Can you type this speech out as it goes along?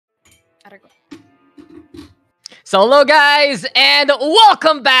So hello guys, and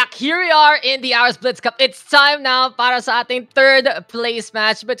welcome back. Here we are in the Aorus Blitz Cup. It's time now para sa ating third place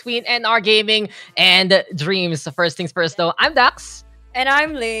match between NR Gaming and Dreamz. So first things first though, I'm Daks. And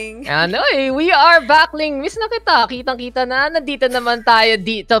I'm Ling. Ano we are back, Ling. Miss na kita. Kitang-kita na. Nandito naman tayo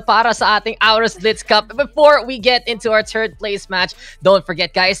dito para sa ating Aorus Blitz Cup. Before we get into our third place match, don't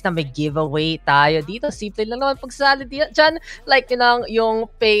forget guys na may giveaway tayo dito. Simple lang naman pagsali dyan. Like yung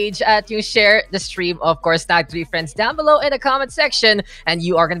page at yung share the stream. Of course, tag 3 friends down below in the comment section and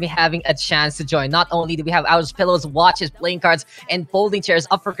you are going to be having a chance to join. Not only do we have Aorus pillows, watches, playing cards, and folding chairs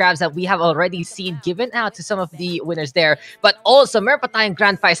up for grabs that we have already seen given out to some of the winners there, but also pa tayong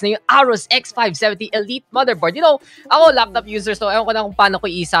grand prize na yung Aorus X570 Elite Motherboard. You know, ako laptop user, so ewan ko na kung paano ko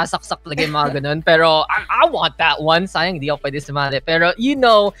isasaksak talaga yung mga ganun. Pero I want that one. Sayang hindi ako pwede sumali. Pero you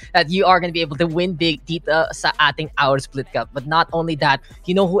know that you are going to be able to win big dito sa ating Aorus Split Cup. But not only that,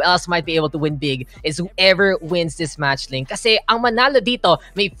 you know who else might be able to win big is whoever wins this match, Link. Kasi ang manalo dito,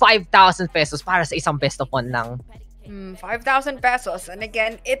 may 5,000 pesos para sa isang best of one lang. 5,000 pesos. And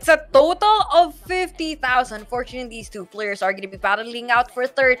again, it's a total of 50,000. Fortunately, these two players are going to be battling out for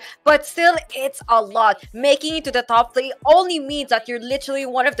third, but still, it's a lot. Making it to the top 3 only means that you're literally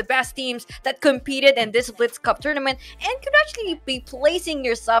one of the best teams that competed in this Blitz Cup tournament and could actually be placing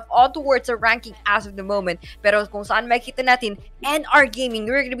yourself on towards a ranking as of the moment. Pero kung saan makita natin, NR Gaming,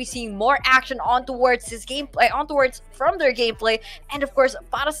 you're going to be seeing more action on towards this gameplay, on towards from their gameplay, and of course,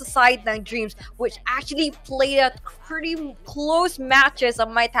 para sa side ng Dreamz, which actually played out pretty close matches, I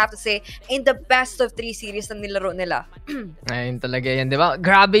might have to say, in the best of 3 series na nilaro nila. Ayun talaga yan, di ba?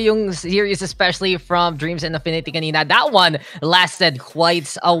 Grabe yung series, especially from Dreamz and Affinity kanina. That one lasted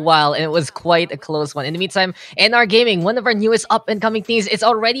quite a while, and it was quite a close one. In the meantime, NR Gaming, one of our newest up-and-coming teams, it's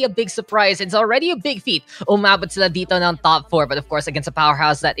already a big surprise. It's already a big feat. Umabot sila dito ng top 4, but of course, against a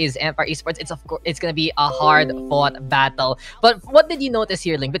powerhouse that is Empire Esports, it's gonna be a hard-fought battle. But what did you notice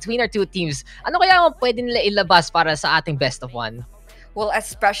here, Link? Between our two teams, ano kaya ang pwede nila ilabas para sa ating best of one? Well,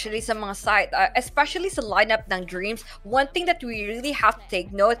 especially sa mga side, especially sa lineup ng Dreamz, one thing that we really have to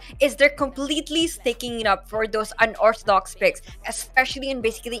take note is they're completely sticking it up for those unorthodox picks, especially in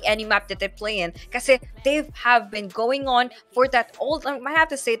basically any map that they play in. Kasi they have been going on for that old, I might have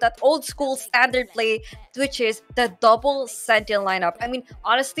to say, that old school standard play, which is the double Sentinel lineup. I mean,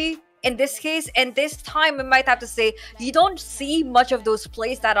 honestly, in this case, and this time, I might have to say, you don't see much of those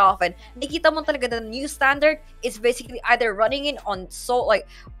plays that often. Nakita mo talaga the new standard is basically either running in on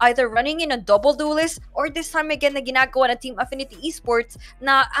either running in a double duelist, or this time again na ginagawa ng Team Affinity Esports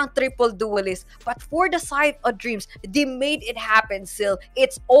na ang triple duelist. But for the side of Dreamz, they made it happen still.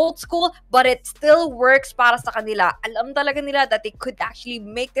 It's old school, but it still works para sa kanila. Alam talaga nila that they could actually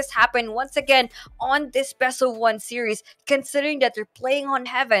make this happen once again on this best of 1 series, considering that they're playing on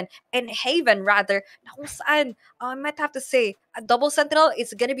Haven, rather, na kung saan, I might have to say, a double Sentinel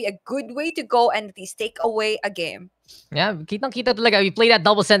is gonna be a good way to go and at least take away a game. Yeah, kitang-kita talaga. You play that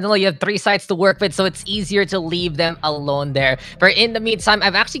double Sentinel, you have 3 sides to work with, so it's easier to leave them alone there. But in the meantime,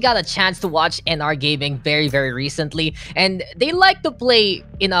 I've actually got a chance to watch NR Gaming very, very recently, and they like to play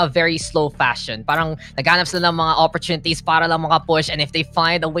in a very slow fashion. Parang naghanap sila ng mga opportunities para lang maka-push, and if they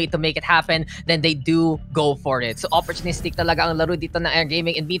find a way to make it happen, then they do go for it. So opportunistic talaga ang laro dito ng NR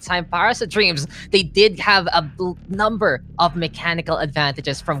Gaming. In meantime, para sa Dreamz, they did have a number of mechanical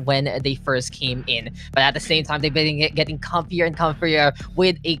advantages from when they first came in. But at the same time, they've been getting comfier and comfier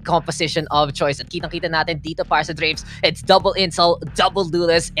with a composition of choice. At kitang-kita natin dito para sa Dreamz, it's double Incel, double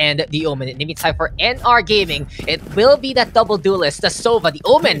Duelist, and the Omen. In the meantime, for NR Gaming, it will be that double Duelist, the Sova, the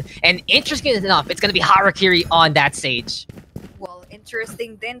Omen, and interesting enough, it's gonna be Harakiri on that stage. Well,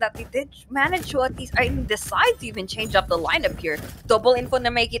 interesting then that they did manage to at least decide to even change up the lineup here. Double info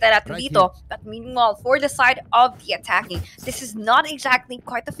na may kita natin dito. But meanwhile, for the side of the attacking, this is not exactly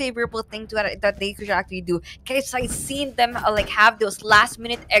quite a favorable thing that they could actually do. Because I've seen them have those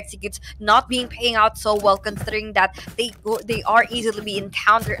last-minute executes not being paying out so well, considering that they are easily being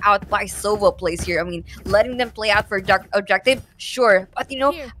countered out by Sova plays here. I mean, letting them play out for objective, sure. But you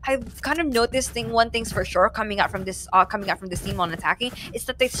know, I've kind of noticed one thing's for sure coming out from this team on attacking is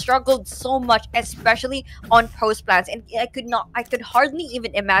that they struggled so much, especially on post plans, and I could hardly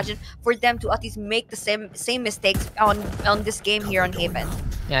even imagine for them to at least make the same mistakes on this game here on Haven.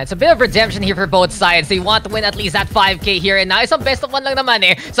 Yeah, it's a bit of redemption here for both sides. They want to win at least that 5K here, and now it's a best of 1 lang naman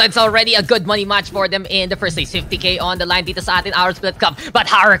eh. So it's already a good money match for them in the first place. 50K on the line dito sa atin Aorus Split Cup. But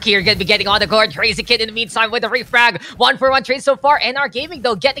Harakiri gonna be getting on the court. Crazy Kid in the meantime with the refrag. 1-for-1 trade so far. NR Gaming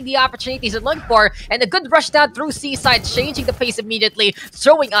though getting the opportunities they're looking for, and a good rush down through C side, changing the pace of immediately,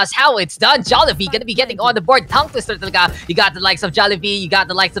 showing us how it's done. Jollibee gonna be getting on the board. Tongue twister talaga. You got the likes of Jollibee, you got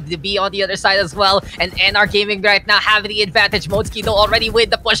the likes of the B on the other side as well. And NR Gaming right now having the advantage. Modski though already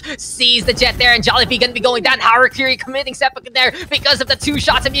with the push, sees the jet there, and Jollibee gonna be going down. Harakiri committing seppuku there because of the 2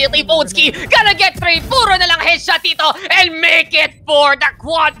 shots immediately. Modski gonna get 3. Puro na lang headshot dito and make it 4. The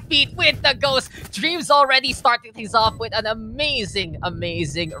quad feed with the ghost. Dreamz already starting things off with an amazing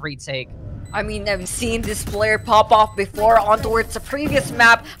retake. I mean, I've seen this player pop off before on towards the previous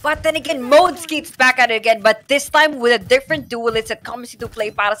map, but then again, Modski's back at it again, but this time with a different duelist that comes into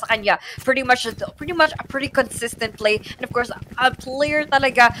play para sa kanya. Pretty much a pretty consistent play, and of course, a player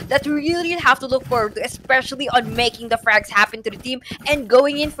talaga that we really have to look forward to, especially on making the frags happen to the team and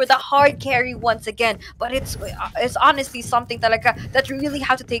going in for the hard carry once again. But it's honestly something talaga that we really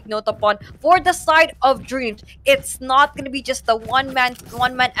have to take note upon. For the side of Dreamz, it's not gonna be just the one man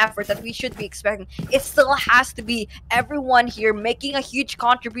effort that we should be expecting. It still has to be everyone here making a huge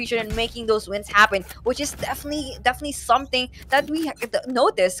contribution and making those wins happen, which is definitely something that we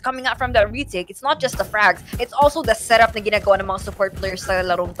notice coming out from that retake. It's not just the frags, it's also the setup na ginagawa ng mga support players sa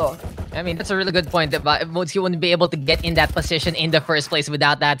larong to. I mean, that's a really good point. Modski wouldn't be able to get in that position in the first place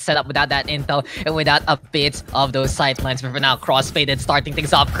without that setup, without that intel, and without a bit of those sightlines. But for now, crossfaded, starting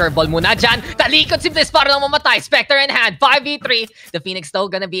things off. Curveball muna dyan. Talikod si Blitz para lang mamatay. Spectre in hand. 5v3. The Phoenix, though,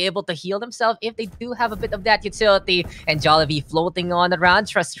 gonna be able to heal themselves if they do have a bit of that utility. And Jollibee floating on around.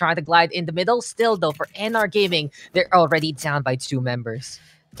 Trust trying to glide in the middle. Still, though, for NR Gaming, they're already down by 2 members.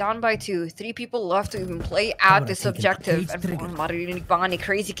 Down by 2. 3 people left to even play out this objective. And maririnig pa nga ni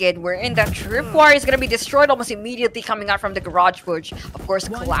Crazy Kid, wherein that tripwire is gonna be destroyed almost immediately coming out from the garage push. Of course,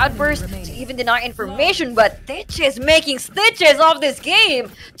 Cloudburst to even deny information, but Ditches making stitches of this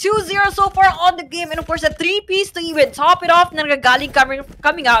game. 2-0 so far on the game, and of course a 3-piece to even top it off na nagagaling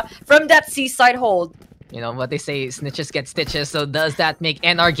coming out from that seaside hold. You know what they say, snitches get stitches. So does that make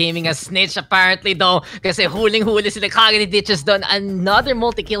NR Gaming a snitch? Apparently though, kasi huling-huli sila kagad ni Ditches done. Another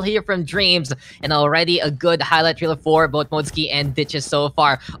multi-kill here from Dreamz, and already a good highlight reel for both Modski and Ditches so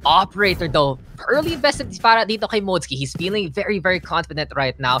far. Operator though, early invested para dito kay Modski. He's feeling very confident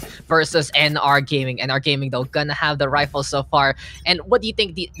right now versus NR Gaming. NR Gaming though gonna have the rifle so far. And what do you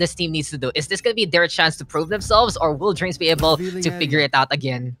think this team needs to do? Is this gonna be their chance to prove themselves, or will Dreamz be able to figure it out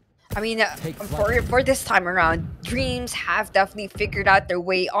again? I mean, for this time around, Dreamz have definitely figured out their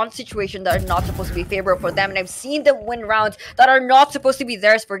way on situations that are not supposed to be favorable for them, and I've seen them win rounds that are not supposed to be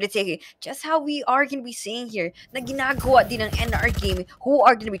theirs for the taking. Just how we are going to be seeing here, na ginagawa din ng NR Gaming, who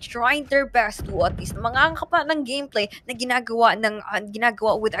are going to be trying their best to at least mangangkapa ng gameplay na ginagawa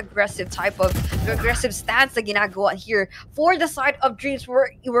with aggressive stance na ginagawa here. For the side of Dreamz,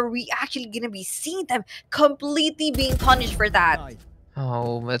 where we actually going to be seeing them completely being punished for that.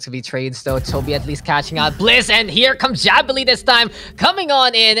 Oh, that's gonna be trades though. Toby at least catching out Blitz, and here comes Jabali this time, coming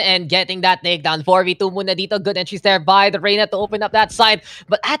on in and getting that takedown. 4v2 muna dito. Good entries there by the Reyna to open up that side.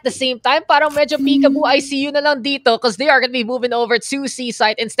 But at the same time, parang medyo peekaboo ICU na lang dito, because they are gonna be moving over to C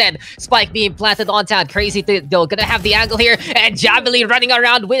site instead. Spike being planted on town. Crazy though, gonna have the angle here, and Jabali running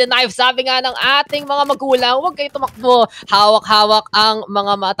around with a knife. Sabi nga ng ating mga magulang, huwag kayo tumakbo. Hawak-hawak ang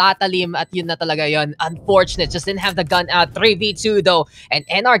mga matatalim, at yun na talaga yun. Unfortunate, just didn't have the gun out. 3v2 though. And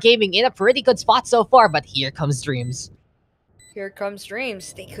NR Gaming in a pretty good spot so far, but here comes Dreamz. Here comes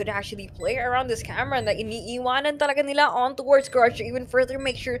Dreamz. They could actually play around this camera na iniiwanan talaga nila on towards garage to even further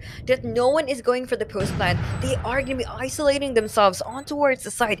make sure that no one is going for the post plan. They are going to be isolating themselves on towards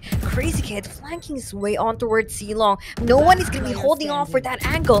the side. Crazy Kid flanking his way on towards C-Long. No one is going to be holding off for that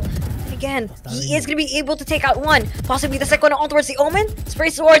angle. And again, he is going to be able to take out one. Possibly the second one on towards the Omen.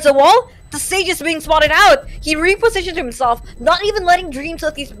 Sprays towards the wall. The Sage is being spotted out. He repositioned himself, not even letting Dreamz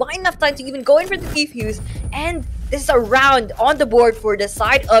at least buy enough time to even go in for the defuse. And this is a round on the board for the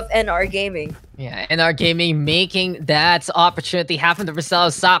side of NR Gaming. Yeah, NR Gaming making that opportunity happen to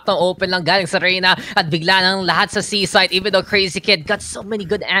themselves. Saktong open lang galing sa Reyna at bigla nang lahat sa C-site, even though Crazy Kid got so many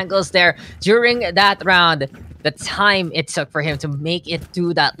good angles there during that round. The time it took for him to make it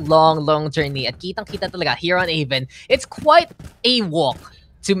through that long journey. At kitang-kita talaga here on Haven, it's quite a walk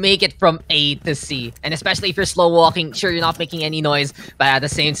to make it from A to C. And especially if you're slow walking, sure, you're not making any noise, but at the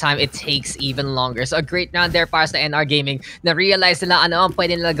same time, it takes even longer. So a great round there para sa NR Gaming na realize nila ano ang pwede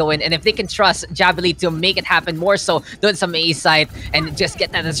nila gawin. And if they can trust Jabali to make it happen more so dun sa May side and just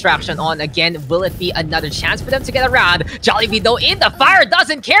get that distraction on again, will it be another chance for them to get around? Jollibee though in the fire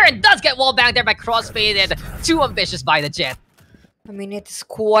doesn't care and does get wall banged there by crossfaded. Too ambitious by the Jet. I mean, it's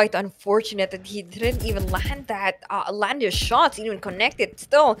quite unfortunate that he didn't even land his shots, even connect it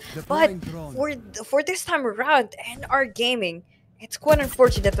still. But for this time around, NR Gaming, It's quite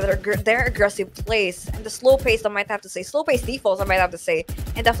unfortunate that their aggressive plays and the slow pace, I might have to say, slow pace defaults, I might have to say,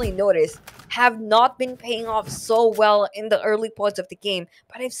 and definitely notice, have not been paying off so well in the early points of the game.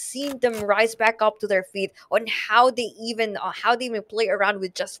 But I've seen them rise back up to their feet on how they even play around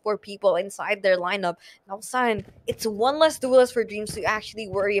with just 4 people inside their lineup. Now, son, it's one less duelist for Dreamz to actually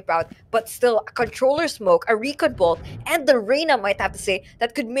worry about, but still, a controller smoke, a recon bolt, and the Reyna, might have to say,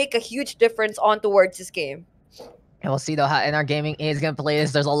 that could make a huge difference on towards this game. And we'll see though how NR Gaming is gonna play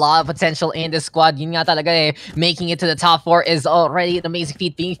this. There's a lot of potential in this squad. Yun nga talaga eh. Making it to the top 4 is already an amazing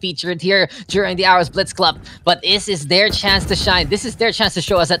feat being featured here during the Aorus Blitz Club. But this is their chance to shine. This is their chance to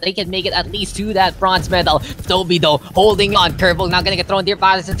show us that they can make it at least to that bronze medal. Toby though, holding on. Curveball now gonna get thrown there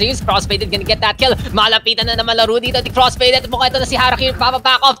para sa Dreamz. Crossfaded gonna get that kill. Malapitan na naman laro dito. The Crossfaded. Mukha ito na si Harakiri.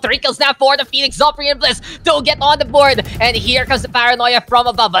 Back off. 3 kills now for the Phoenix. Zopri and Blitz to get on the board. And here comes the paranoia from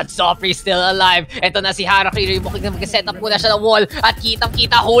above. But Zopri still alive. Ito na si Harakiri. Mukhang mag-set up muna siya ng wall at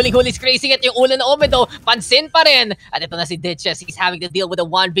kitang-kita huling-huli scraping it yung ulo na Omedo. Pansin pa rin. At ito na si Ditches. He's having to deal with a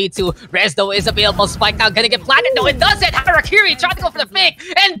 1v2. Rezdo is available. Spike now gonna get planted. No, it doesn't. Harakiri trying to go for the fake.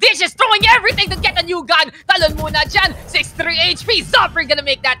 And Ditches throwing everything to get a new gun. Talon muna dyan. 6-3 HP. Zopri gonna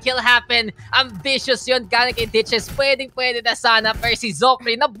make that kill happen. Ambitious yun. Galing kay Ditches. Pwede na sana. Pero si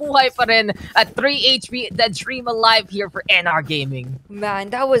Zopri nabuhay pa rin at 3 HP. The dream alive here for NR Gaming.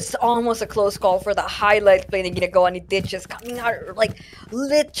 Man, that was almost a close call for the highlight play na ginagawa ni Ditches. Coming out, like,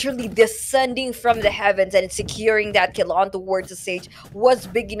 literally descending from the heavens and securing that kill on towards the stage was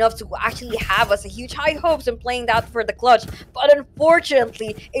big enough to actually have us a huge high hopes in playing that for the clutch. But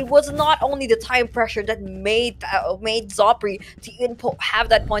unfortunately, it was not only the time pressure that made Zopri to even have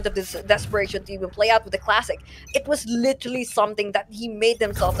that point of this desperation to even play out with the classic. It was literally something that he made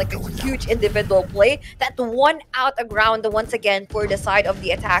himself like a huge individual play that won out a ground once again for the side of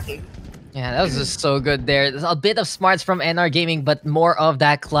the attacking. Yeah, that was just so good there. There's a bit of smarts from NR Gaming, but more of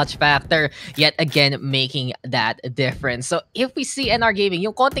that clutch factor, yet again, making that difference. So if we see NR Gaming,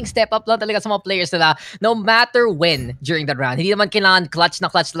 yung konting step up lang talaga sa mga players nila, no matter when during the round, hindi naman kailangan clutch na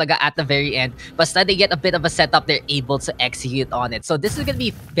clutch talaga at the very end. Basta they get a bit of a setup, they're able to execute on it. So this is going to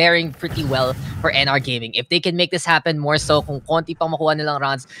be faring pretty well for NR Gaming. If they can make this happen more so, kung konti pang makuha nilang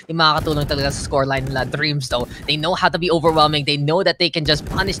rounds, yung makakatulong talaga sa scoreline nila. Dreamz though, they know how to be overwhelming. They know that they can just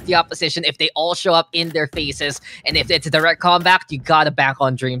punish the opposition if they all show up in their faces. And if it's a direct combat, you gotta bank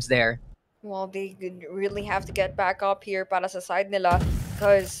on Dreamz there. Well, they really have to get back up here para sa side nila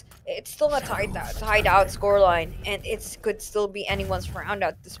because it's still a tied out scoreline and it could still be anyone's round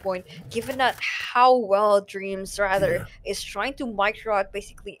at this point, given that how well Dreamz rather is trying to micro out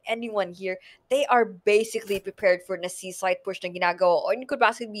basically anyone here. They are basically prepared for the seaside push na ginagawa, or it could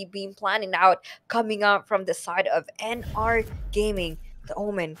basically be being planning out coming out from the side of NR Gaming. The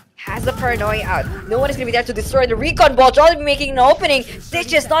Omen has the paranoia out. No one is going to be there to destroy the recon ball. Jolly making an opening.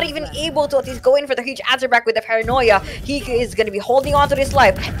 Ditch not even able to at least go in for the huge answer back with the paranoia. He is going to be holding on to this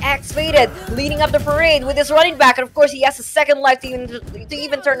life. X-Faded, leading up the parade with his running back. And of course, he has a second life to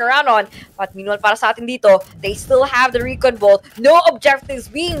even turn around on. But meanwhile, para sa atin dito, they still have the recon ball. No objectives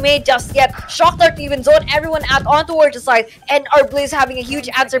being made just yet. Shock Dart to even zone everyone out on towards the side. And our Blaze having a huge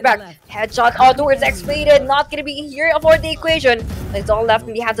answer back. Headshot on towards X-Faded. Not going to be here for the equation. It's all left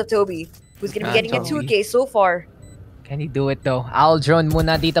in the hands of Toby, who's gonna be getting a 2K so far. Can he do it though? Owl drone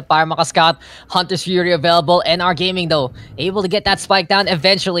muna dito para makascout. Hunter's Fury available. NR Gaming though, able to get that spike down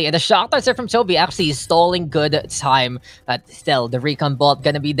eventually. And the shock darts are from Toby, actually stalling good time. But still, the recon bolt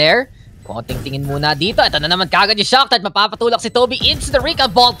gonna be there. Konting tingin muna dito. Ito na naman kagad yung shock dart. Mapapatulak si Toby into the recon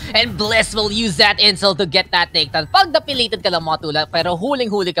vault. And Bliss will use that intel to get that takedown. Pag napilited ka lang matulak, pero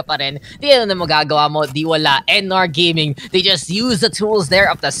huling-huli ka pa rin, di ano na magagawa mo. Di wala. NR Gaming, they just use the tools there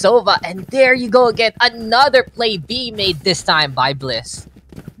of the Sova. And there you go again. Another play being made this time by Bliss.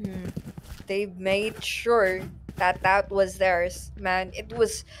 They've made sure that was theirs, man. It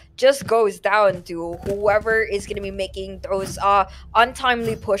was just goes down to whoever is going to be making those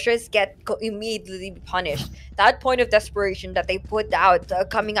untimely pushes get immediately punished. That point of desperation that they put out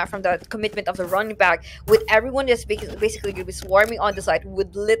coming out from the commitment of the running back, with everyone just basically going to be swarming on the side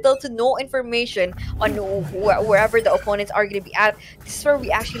with little to no information on wherever the opponents are going to be at. This is where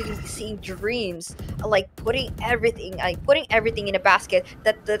we actually going to be seeing Dreamz like putting everything in a basket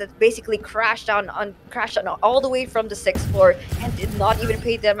that basically crashed down all the way from the 6th floor and did not even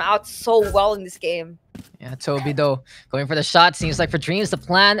pay them out so well in this game. Yeah, Toby though, going for the shot. Seems like for Dreamz, the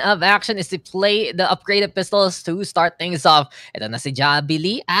plan of action is to play the upgraded pistols to start things off. Ito na si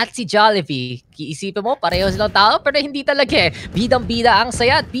Jabili at si Jollibee. Kiisipin mo, pareho silang tao, pero hindi talaga eh. Bidang-bida ang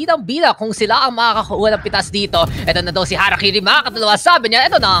saya at bidang-bida kung sila ang makakakuha ng pitas dito. Ito na daw si Harakiri, mga katalawa. Sabi niya,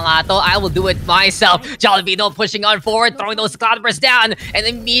 ito na nga to, I will do it myself. Jollibee though pushing on forward, throwing those cloudbursts down, and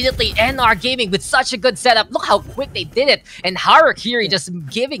immediately NR Gaming with such a good setup. Look how quick they did it, and Harakiri just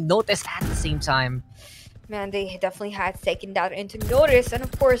giving notice at the same time. Man, they definitely had taken that into notice, and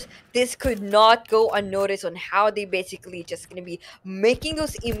of course, this could not go unnoticed on how they basically just gonna be making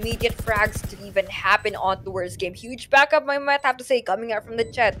those immediate frags to even happen on towards game. Huge backup, I might have to say, coming out from the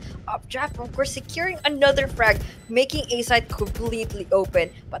chat. Updraft, of course, securing another frag, making A side completely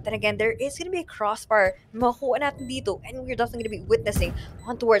open. But then again, there is gonna be a crossfire makuha natin dito, and we're definitely gonna be witnessing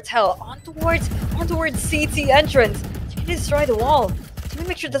on towards hell, on towards CT entrance. To destroy the wall, to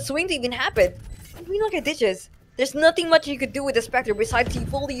make sure the swing to even happen. I mean, look at Ditches. There's nothing much you could do with the Spectre besides he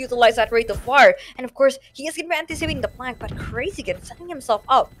fully utilize that rate of fire. And of course, he is going to be anticipating the flank, but Crazy Kid setting himself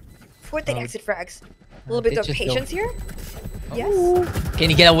up for the exit frags. A little bit of patience here. Yes. Can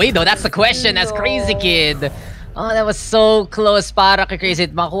he get away though? That's the question. That's Crazy Kid. Oh, that was so close para kay Crazy.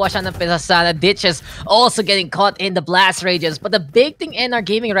 Makuha siya ng pisasana. Ditches also getting caught in the blast rages. But the big thing NR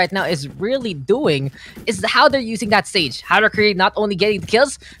Gaming right now is really doing is how they're using that stage. Harakiri not only getting the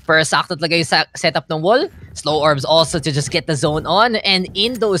kills, pero sakto talaga yung setup ng wall. Slow orbs also to just get the zone on. And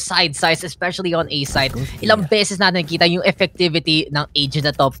in those side sides, especially on A side, ilang beses natin nakita yung effectivity ng agent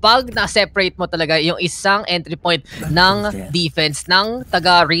na to. Pag na-separate mo talaga yung isang entry point ng defense, ng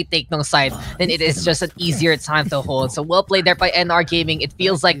taga-retake ng side, then it is just an easier time to hold. So well played there by NR Gaming. It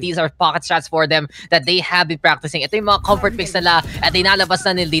feels like these are pocket shots for them that they have been practicing. Ito yung mga comfort picks nila at inalabas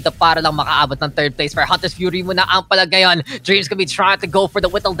na nila dito para lang makaabot ng third place. For Hunter's Fury muna ang palag ngayon. Dreamz gonna be trying to go for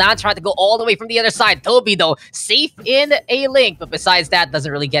the whittle down, trying to go all the way from the other side. Toby though, safe in a link, but besides that,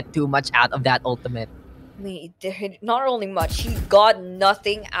 doesn't really get too much out of that ultimate. I mean, not only much, he got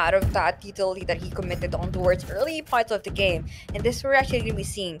nothing out of that utility that he committed on towards early parts of the game. And this we're actually going to be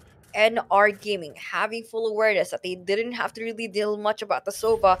seeing NR Gaming having full awareness that they didn't have to really deal much about the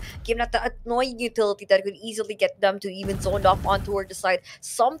Sova, given that the annoying utility that could easily get them to even zoned off on toward the side,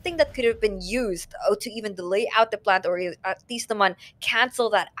 something that could have been used to even delay out the plant or at least the man cancel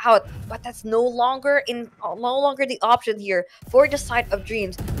that out. But that's no longer the option here for the side of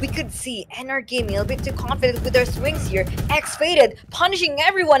Dreamz. We could see NR Gaming a bit too confident with their swings here. X Faded punishing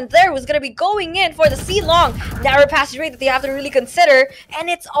everyone there who's gonna be going in for the C-long narrow passage rate that they have to really consider, and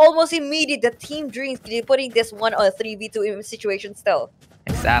it's almost immediate that Team Dreamz putting this one on a 3v2 situation still.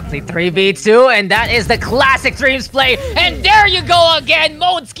 Exactly, 3v2, and that is the classic Dreamz play. And there you go again,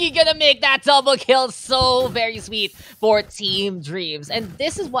 Modski gonna make that double kill. So very sweet for Team Dreamz. And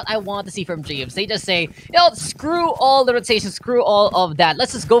this is what I want to see from Dreamz. They just say, you know, screw all the rotation, screw all of that.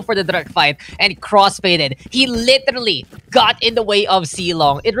 Let's just go for the direct fight. And cross-faded. He literally got in the way of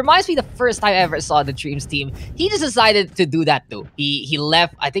C-Long. It reminds me the first time I ever saw the Dreamz team. He just decided to do that too. He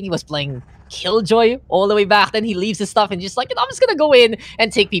left, I think he was playing Killjoy all the way back. Then he leaves his stuff and just like, you know, I'm just gonna go in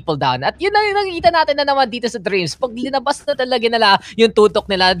and take people down. At yun na yung nakikita natin na naman dito sa Dreamz. Pag linabas na talaga nila yung tutok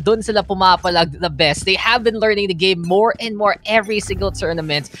nila, dun sila pumapalag the best. They have been learning the game more and more every single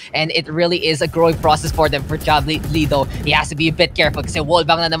tournament, and it really is a growing process for them. For Jabli though, he has to be a bit careful kasi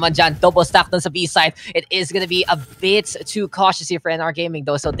wallbang na naman dyan, double stack dun sa B side. It is gonna be a bit too cautious here for NR Gaming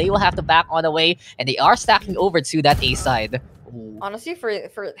though, so they will have to back on the way, and they are stacking over to that A side. Honestly, for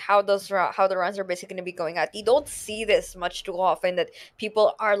how the runs are basically going to be going out, you don't see this much too often that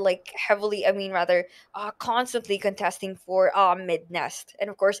people are like heavily, constantly contesting for mid nest, and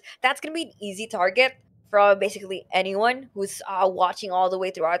of course that's going to be an easy target from basically anyone who's watching all the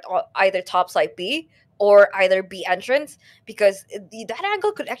way throughout either top side B or either B entrance, because that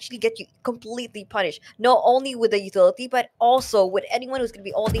angle could actually get you completely punished, not only with the utility but also with anyone who's going to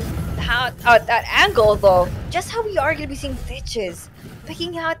be holding that angle though. Just how we are going to be seeing Ditches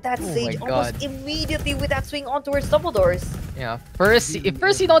picking out that stage almost immediately with that swing on towards double doors. Yeah, if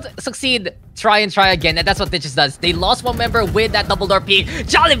first you don't succeed, try again, and that's what Ditches does. They lost one member with that double door peek.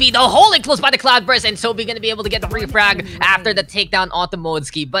 Jollibee though, holding close by the Cloudburst, and Toby gonna be able to get the refrag after the takedown onto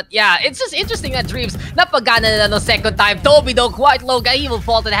Modski. But yeah, it's just interesting that Dreamz napagana nila no second time. Toby though, quite low guy, he will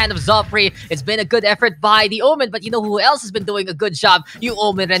fall to the hand of Zopri. It's been a good effort by the Omen, but you know who else has been doing a good job? You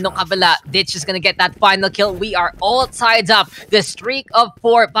Omen rin nung kabila. Ditch is gonna get that final kill. We are all tied up. The streak of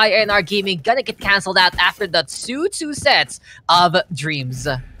 4 by NR Gaming gonna get cancelled out after the 2-2 sets of Dreamz.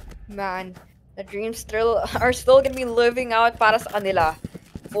 Man, the Dreamz are still gonna be living out para sa kanila.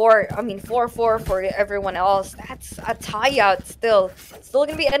 4-4 for everyone else. That's a tie out still. Still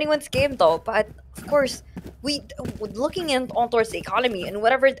gonna be anyone's game though, but of course, we looking in on towards the economy and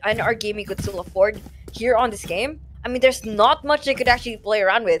whatever our gaming could still afford here on this game. I mean, there's not much they could actually play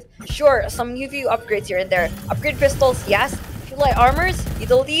around with. Sure, some UV upgrades here and there. Upgrade pistols, yes. Fuel light armors,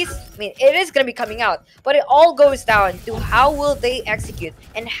 utilities. I mean, it is gonna be coming out, but it all goes down to how will they execute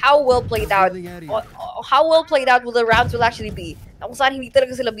and how well played out. How well played out will the rounds will actually be. Na kung saan hindi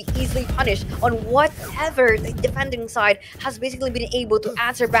talaga sila be easily punished on whatever the defending side has basically been able to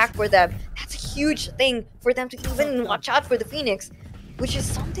answer back for them. That's a huge thing for them to even watch out for the Phoenix, which is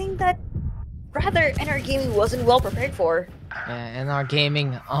something that rather NR Gaming wasn't well prepared for. And our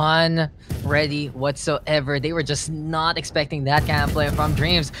gaming unready whatsoever. They were just not expecting that kind of play from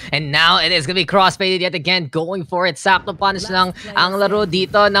Dreamz. And now it is gonna be cross-faded yet again. Going for it. Sakto punish lang ang laro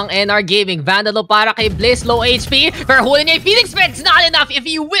dito ng NR Gaming. Vandalo para kay Blitz. Low HP. Pero huli niya yung Phoenix, but it's not enough. If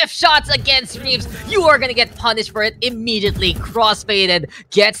you whiff shots against Dreamz, you are gonna get punished for it immediately. Cross-faded.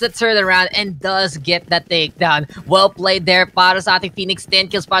 Gets the turnaround and does get that takedown. Well played there para sa ating Phoenix. 10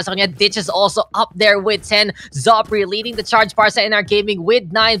 kills para sa kanya. Ditch is also up there with 10. Zopri leading the charge para sa NR Gaming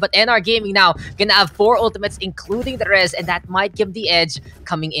with 9, but NR Gaming now gonna have 4 ultimates including the rest, and that might give the edge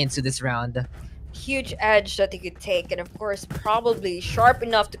coming into this round. Huge edge that he could take, and of course probably sharp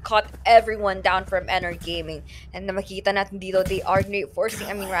enough to cut everyone down from NR Gaming. And na makita natin dito, they are gonna be forcing,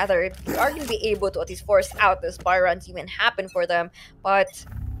 they are gonna be able to at least force out those fire runs even happen for them, but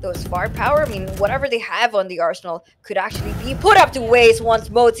those firepower, whatever they have on the arsenal could actually be put up to waste once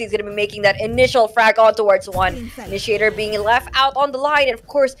Mozi is going to be making that initial frag on towards one. Initiator being left out on the line and of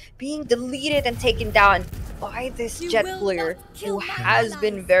course being deleted and taken down by this Jet player who has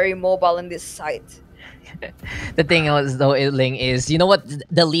been very mobile in this site. The thing is, though, Ling, is, you know what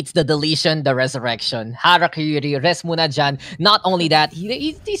deletes the deletion? The resurrection. Harakiri, rest muna dyan. Not only that,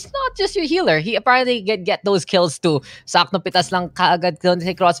 he's not just your healer. He apparently get those kills too. Sakto pitas lang kaagad doon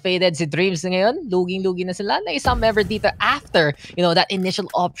si crossfaded. Si Dreamz ngayon, luging-lugi na sila. Na isang member dito after, that initial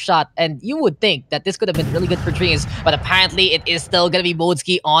op shot. And you would think that this could have been really good for Dreamz, but apparently it is still gonna be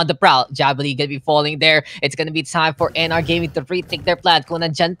Modski on the prowl. Jabali gonna be falling there. It's gonna be time for NR Gaming to rethink their plan. Kung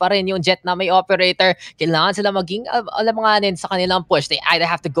nandyan pa rin yung Jet na may operator, kailangan sila maging alanganin sa kanilang push. They either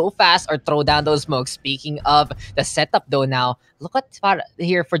have to go fast or throw down those smokes. Speaking of the setup though now, look at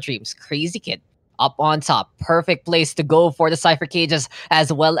here for Dreamz. Crazy Kid up on top. Perfect place to go for the Cypher Cages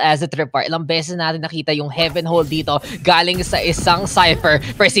as well as the Tripwire. Ilang beses natin nakita yung heaven hole dito galing sa isang Cypher.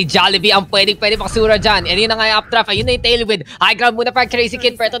 Pero si Jollibee ang pwede makasura dyan. And yun na nga yung updraft. Ayun na yung tailwind. High ground muna para Crazy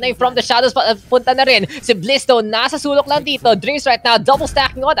Kid. Pero ito na yung from the shadows. Punta na rin. Si Blitz though, nasa sulok lang dito. Dreamz right now, double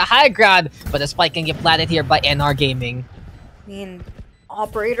stacking on the high ground. But the spike can get planted here by NR Gaming.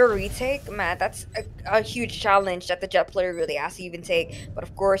 Operator retake, man, that's a huge challenge that the Jet player really has to even take. But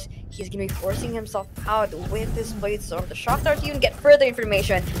of course, he's gonna be forcing himself out with this blade storm. The shock dart to even get further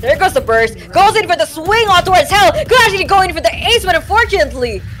information. There goes the burst, goes in for the swing on towards Hell. Could actually go in for the ace, but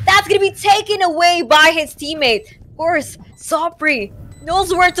unfortunately, that's gonna be taken away by his teammate. Of course, Zopri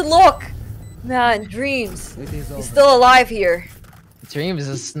knows where to look. Man, Dreamz is still alive here. Dreamz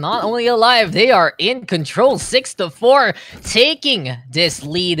is not only alive, they are in control. 6-4, taking this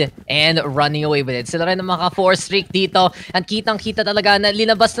lead and running away with it. Sila rin ang maka-4 streak dito. At kitang-kita talaga na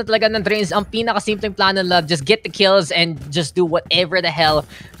linabas na talaga ng Dreamz ang pinakasimpleng plano love. Just get the kills and just do whatever the hell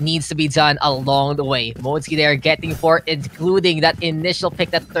needs to be done along the way. Modski there getting 4, including that initial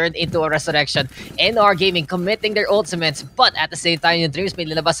pick that turned into a resurrection. NR Gaming committing their ultimates, but at the same time, yung Dreamz may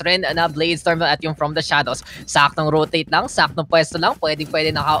linabas rin na Blade Storm at yung from the shadows. Saktong rotate lang, saktong pwesto lang, pwede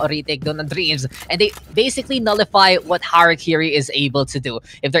naka-retake doon ng Dreamz. And they basically nullify what Harakiri is able to do.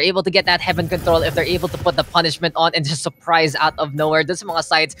 If they're able to get that heaven control, if they're able to put the punishment on and just surprise out of nowhere doon sa mga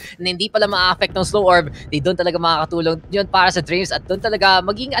sites na hindi pala ma-affect ng slow orb, they doon talaga makakatulong yun para sa Dreamz at doon talaga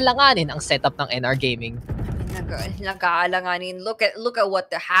maging alanganin ang setup ng NR Gaming. Nag-aalanganin. Look at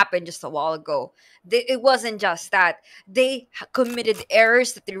what happened just a while ago. It wasn't just that. They committed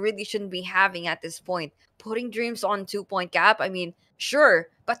errors that they really shouldn't be having at this point. Putting Dreamz on 2-point gap, sure,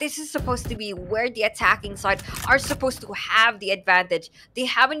 but this is supposed to be where the attacking side are supposed to have the advantage. They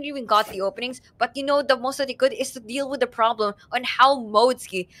haven't even got the openings, but the most that they could is to deal with the problem on how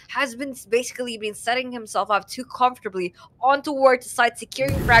Modski has basically been setting himself up too comfortably on towards the side,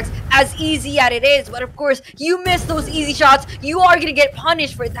 securing frags as easy as it is. But of course, you miss those easy shots, you are gonna get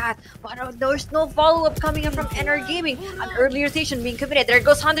punished for that. But there's no follow-up coming in from NR Gaming. An early rotation being committed. There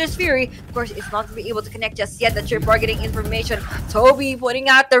goes Hunter's Fury. Of course, it's not gonna be able to connect just yet. The Trip are getting information. Toby putting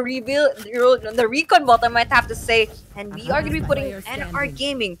out the recon bot, I might have to say, and we are going to be putting NR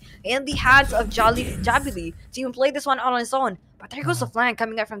Gaming in the hands of Jabili to even play this one on his own. But there goes the flank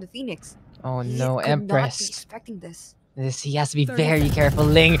coming out from the Phoenix. Oh no, He could not be Empress. expecting this. He has to be very careful,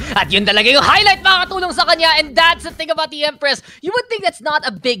 Ling. At yun talaga yung highlight makakatulong sa kanya. And that's the thing about the Empress. You would think that's not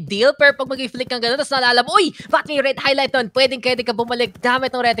a big deal. Pero pag mag-flick kang gano'n, tapos naalala mo, uy, bakit may red highlight nun? Pwede ka bumalik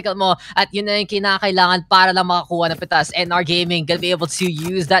gamit ng reticle mo. At yun na yung kinakailangan para lang makakuha ng pitas. NR Gaming gonna be able to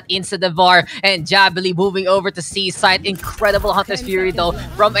use that instant VAR. And Jabili moving over to C side. Incredible Hunter's Fury though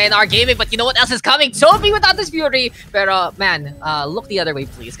from NR Gaming. But you know what else is coming? Toby with Hunter's Fury. Pero man, look the other way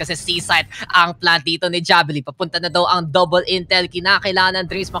please. Kasi C side ang plan dito ni Jabili. Papunta na daw ang double intel. Kinakailangan ng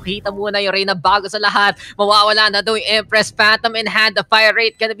Dreamz. Makita muna yung Reyna bago sa lahat. Mawawala na daw yung Empress. Phantom in hand. The fire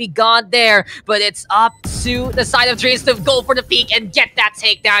rate gonna be gone there. But it's up to the side of Dreamz to go for the peak and get that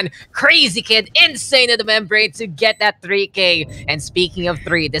takedown. Crazy Kid. Insane in the membrane to get that 3K. And speaking of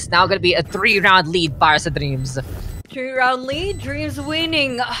 3, this is now gonna be a 3-round lead para sa Dreamz. 3-round lead? Dreamz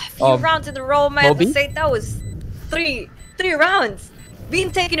winning a few rounds in a row. I have to say that was three rounds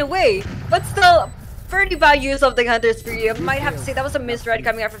being taken away. But still, pretty bad use of the Hunter's Fury. I might have to say that was a misread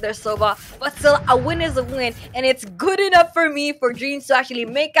coming out from their Sova. But still, a win is a win. And it's good enough for me for Dreamz to actually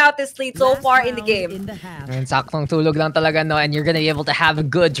make out this lead so far in the game. And saktong tulog lang talaga, no? And you're gonna be able to have a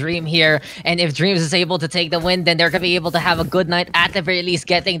good dream here. And if Dreamz is able to take the win, then they're gonna be able to have a good night, at the very least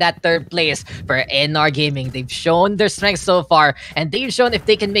getting that 3rd place for NR Gaming. They've shown their strength so far. And they've shown if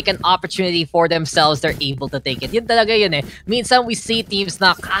they can make an opportunity for themselves, they're able to take it. Yun talaga yun eh. Minsan we see teams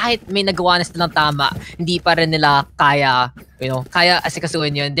na kahit may nagawa na silang tama, hindi pa rin nila kaya, kaya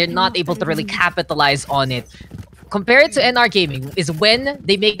asikasuhin yun. They're not able to really capitalize on it. Compared to NR Gaming, is when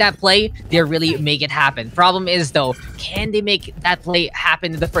they make that play, they really make it happen. Problem is though, can they make that play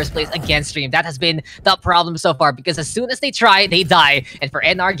happen in the first place against Dream? That has been the problem so far, because as soon as they try, they die. And for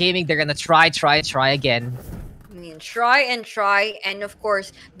NR Gaming, they're gonna try again. Try, and of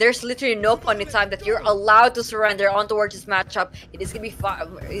course, there's literally no point in time that you're allowed to surrender on towards this matchup. It is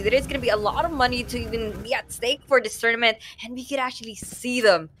gonna be a lot of money to even be at stake for this tournament, and we could actually see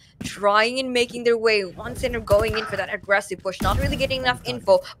them trying and making their way once and going in for that aggressive push, not really getting enough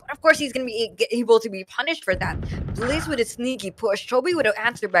info, but of course he's gonna be able to be punished for that. Blitz with a sneaky push, Toby with an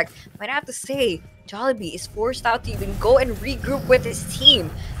answer back. Might have to say, Jollibee is forced out to even go and regroup with his team.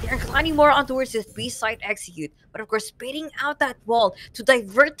 They're inclining more on towards this B side execute, but of course baiting out that wall to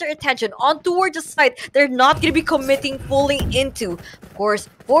divert their attention on towards the side they're not going to be committing fully into. Of course,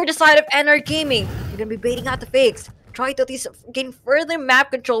 for the side of NR Gaming, they're going to be baiting out the fakes. Try to at least gain further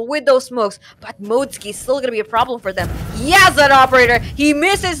map control with those smokes, but Modski is still going to be a problem for them. Yes, that operator, he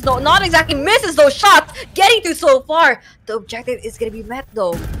misses, not exactly misses those shots, getting to so far. The objective is going to be met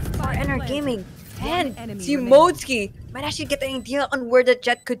though for NR Gaming. And Modski might actually get an idea on where the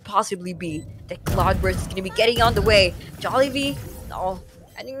jet could possibly be. The Cloudburst is going to be getting on the way. Jollibee, no,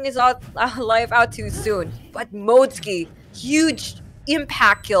 ending his life out too soon. But Modski, huge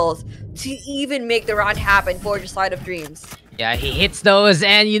impact kills to even make the round happen for the side of Dreamz. Yeah, he hits those,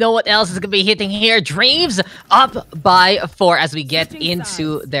 and you know what else is going to be hitting here? Dreamz up by 4 as we get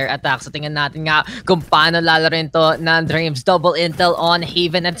into their attack. So tingnan natin nga kung paano lalarin to ng Dreamz. Double intel on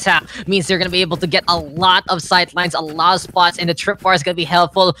Haven attack means they're going to be able to get a lot of sight lines, a lot of spots, and the tripwire is going to be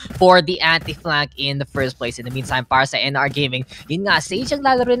helpful for the anti-flank in the first place. In the meantime, para sa NR Gaming, yun nga, Sage ang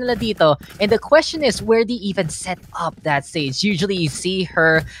lalarin nila dito. And the question is, where do you even set up that Sage? Usually, you see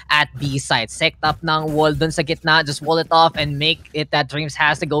her at B side. Sect up ng wall dun sa gitna, just wall it off and make it that Dreamz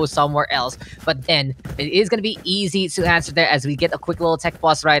has to go somewhere else. But then, it is going to be easy to answer there as we get a quick little tech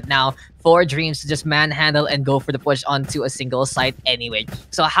pause right now for Dreamz to just manhandle and go for the push onto a single site anyway.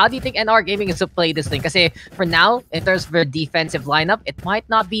 So how do you think NR Gaming is to play this thing? Kasi for now, in terms of their defensive lineup, it might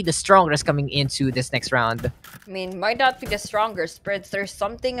not be the strongest coming into this next round. I mean, might not be the strongest, but there's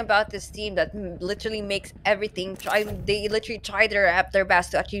something about this team that literally makes everything they literally try their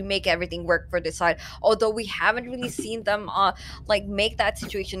best to actually make everything work for this side. Although we haven't really seen them like make that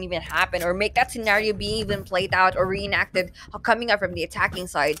situation even happen, or make that scenario being even played out or reenacted coming up from the attacking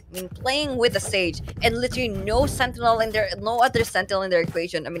side. I mean, playing with the Sage and literally no other sentinel in their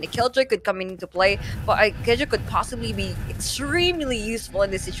equation. I mean, a Killjoy could come into play, but a Killjoy could possibly be extremely useful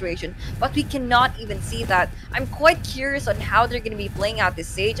in this situation, but we cannot even see that. I'm quite curious on how they're going to be playing out this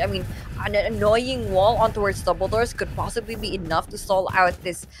Sage. I mean, an annoying wall on towards double doors could possibly be enough to stall out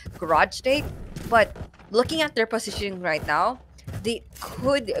this garage take, but looking at their positioning right now, they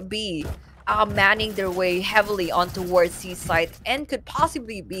could be manning their way heavily on towards C side and could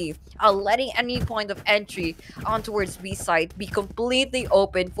possibly be letting any point of entry on towards B side be completely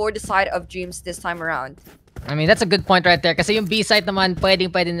open for the side of Dreamz this time around. I mean, that's a good point right there. Kasi yung B-site naman, pwede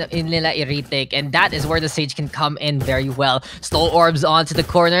nila i-retake. And that is where the Sage can come in very well. Slow orbs onto the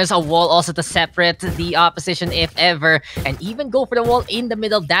corners. A wall also to separate the opposition if ever. And even go for the wall in the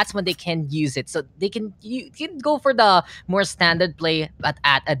middle. That's when they can use it. So you can go for the more standard play but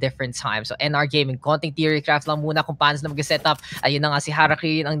at a different time. So NR Gaming, konting theory craft lang muna kung paano sila mag-setup. Ayun na nga si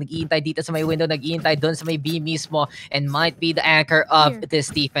Harakiri ang nag-iintay dito sa may window. Nag-iintay dun sa may B mismo. And might be the anchor of this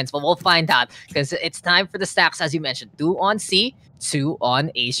defense. But we'll find out. Because it's time for the stacks, as you mentioned. 2 on C, 2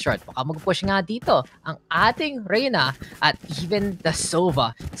 on A short. Baka mag-push nga dito ang ating Reyna at even the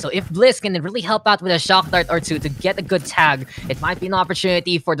Sova. So if Blitz can really help out with a shock dart or two to get a good tag, it might be an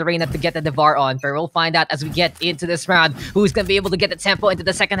opportunity for the Reyna to get the Devar on. But we'll find out as we get into this round who's going to be able to get the tempo into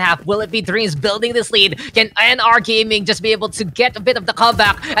the second half. Will it be Dreamz building this lead? Can NR Gaming just be able to get a bit of the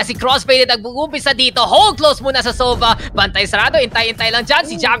comeback as he crossfaded nag-uumpisa dito? Hold close muna sa Sova. Bantay sarado, intay-intay lang dyan.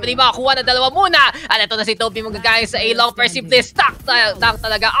 Si Javelin makakuha na dalawa muna. At ito na si Toby magagayang sa A-long per si Blitz. Tak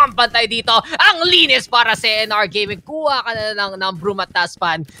talaga ang pantay dito. Ang linis para sa NR Gaming. Kuha ka na lang ng broom at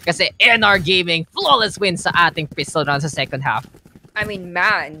taspan kasi NR Gaming flawless win sa ating pistol round sa second half. I mean,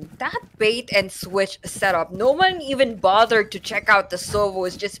 man, that bait and switch setup, no one even bothered to check out the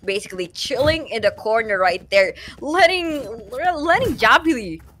Sovos, just basically chilling in the corner right there, letting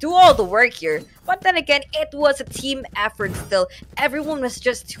Jabili do all the work here. But then again, it was a team effort still. Everyone was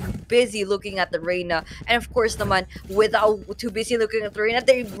just too busy looking at the Reyna. And of course, naman, without too busy looking at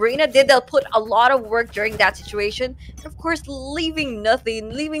the Reyna they'll put a lot of work during that situation. And of course, literally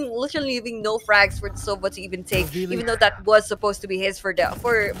leaving no frags for the Sova to even take, even though that was supposed to be his for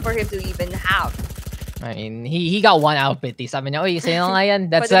him to even have. I mean, he got one outfit. Sabi niya, oy, sa'yo nga yan.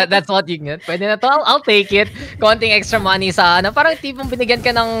 That's what you get. Pwede na to. I'll take it. Konting extra money sa ano. Parang tipong binigyan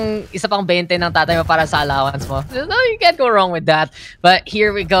ka ng isa pang 20 ng tatay mo para sa allowance mo. No, you can't go wrong with that. But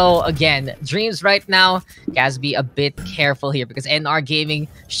here we go again. Dreamz right now. Guys, be a bit careful here because NR Gaming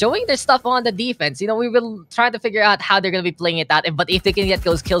showing their stuff on the defense. You know, we will try to figure out how they're going to be playing it out. But if they can get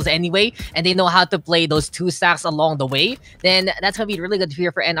those kills anyway, and they know how to play those 2 stacks along the way, then that's going to be really good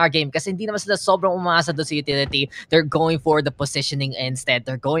here for NR Gaming kasi hindi naman sila sobrang umasa doon sa utility. They're going for the positioning instead.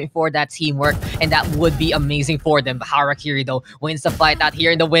 They're going for that teamwork, and that would be amazing for them. Harakiri, though, wins the fight out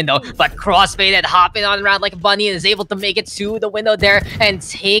here in the window, but crossfaded, hopping on around like a bunny, and is able to make it to the window there and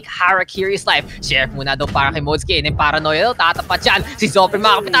take Harakiri's life. Sheriff muna daw para kay Modski, and paranoia, tatapat dyan. Si Zoprin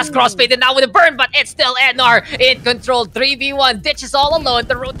makapitas, crossfaded now with a burn, but it's still NR in control. 3v1, Ditches all alone.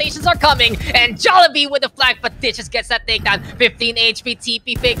 The rotations are coming, and Jollibee with the flag, but Ditches gets that takedown. 15 HP,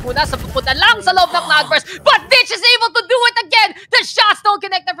 TP fake muna sa pupunta lang sa loob ng Cloudburst, but Ditch is able to do it again. The shots don't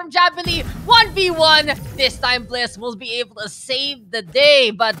connect them from Javelin. 1v1. This time Blitz will be able to save the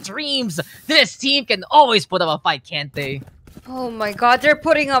day, but Dreamz, this team can always put up a fight, can't they? Oh my god, they're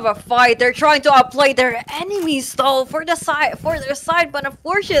putting up a fight. They're trying to outplay their enemies though for their side, but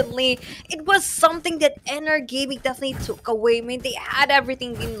unfortunately, it was something that NR Gaming definitely took away. I mean, they had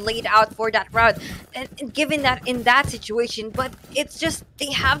everything being laid out for that round, and given that in that situation, but it's just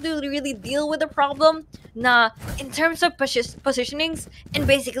they have to really deal with the problem. Nah, in terms of positionings and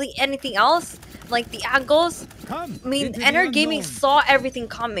basically anything else, like the angles, I mean, NR Gaming saw everything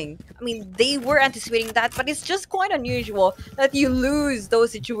coming. I mean, they were anticipating that, but it's just quite unusual that you lose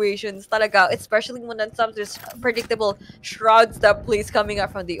those situations talaga, especially when there's predictable shroud step plays coming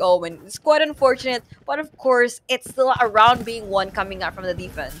out from the Owen. It's quite unfortunate, but of course, it's still a round being won coming out from the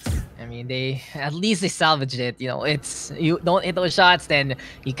defense. I mean, at least they salvaged it. You know, it's you don't hit those shots, then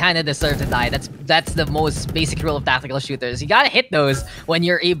you kind of deserve to die. That's the most basic rule of tactical shooters. You gotta hit those when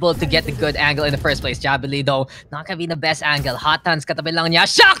you're able to get the good angle in the first place. Jabili, though, not gonna be the best angle. Hot hands katabi lang niya.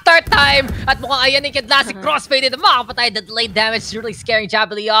 Shock dart time! At mukhang ayan yung classic crossfaded. Makapatay, the delayed damage is really scaring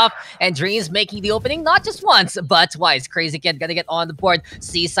Jabili off. And Dreamz making the opening not just once, but twice. Crazy Kid gonna get on the board.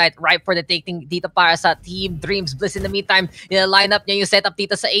 C-site right for the taking dito para sa team Dreamz. Blitz in the meantime, line up niya yung setup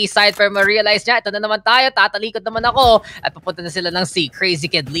dito sa A-side. Pero ma-realize niya, ito na naman tayo, tatalikod naman ako. At papunta na sila ng C. Crazy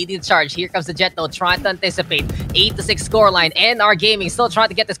Kid leading the charge. Here comes the Jet though, trying to anticipate. 8-6 scoreline. NR Gaming still trying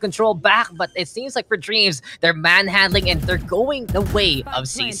to get this control back, but it seems like for Dreamz, they're manhandling and they're going the way of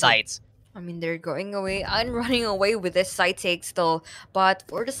C-sites. I mean, they're going away and running away with this side take still. But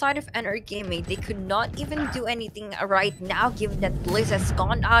for the side of NR Gaming, they could not even do anything right now, given that Blitz has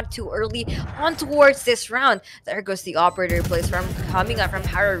gone out too early on towards this round. There goes the operator Blitz coming out from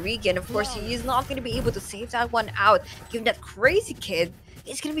Hararigan. Of course, he is not going to be able to save that one out, given that Crazy Kid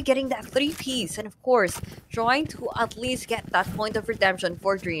is going to be getting that 3-piece. And of course, trying to at least get that point of redemption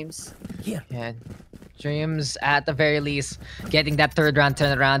for Dreamz. Yeah. Dreamz at the very least getting that third round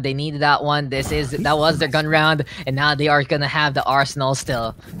turnaround. They needed that one. That was their gun round, and now they are gonna have the arsenal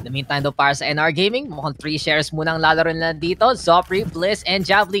still. In the meantime though, para sa NR Gaming, mukhang 3 shares muna ang lalaro nila dito. Zopri, Blitz, and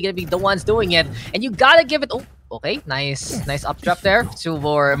Javli gonna be the ones doing it. And you gotta give it... Oh, okay, nice updraft there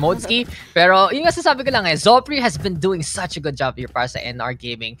for Modski. Pero yung sasabi ko lang Zopri has been doing such a good job here para sa NR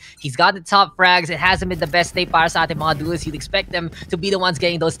Gaming. He's got the top frags. It hasn't been the best day para sa ating mga duelists. You'd expect them to be the ones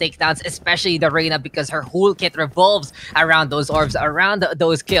getting those takedowns, especially the Reyna, because her whole kit revolves around those orbs, around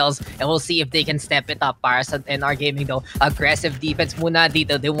those kills. And we'll see if they can step it up para sa NR Gaming though. Aggressive defense muna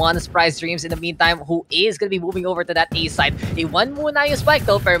dito. They want to surprise Dreamz in the meantime, who is gonna be moving over to that A side. They won muna yung spike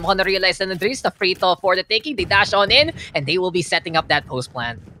though, pero mukhang na-realize na Dreamz na free to for the taking. They dash on in, and they will be setting up that post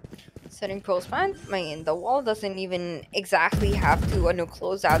plan. Setting post plan? I mean, the wall doesn't even exactly have to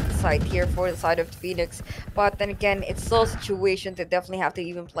close out the side here for the side of the Phoenix. But then again, it's still a situation to definitely have to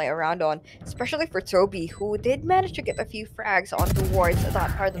even play around on, especially for Toby, who did manage to get a few frags on towards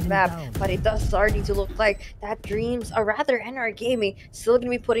that part of the map. But it does starting to look like that Dreamz, or rather NR Gaming, still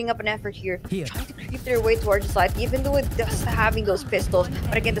going to be putting up an effort here, trying to creep their way towards the side, even though it's just having those pistols.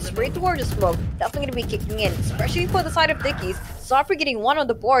 But again, the spray towards the smoke definitely going to be kicking in, especially for the side of Dickies. Zopri getting one on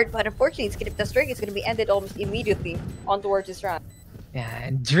the board, but unfortunately, the streak is going to be ended almost immediately on towards this round. Yeah,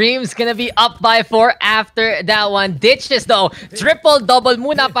 and Dreamz gonna be up by 4 after that one. Ditches though, triple-double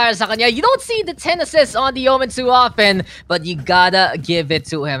muna para sa kanya. You don't see the 10 assists on the Omen too often, but you gotta give it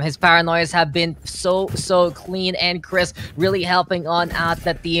to him. His paranoias have been so clean and crisp, really helping on out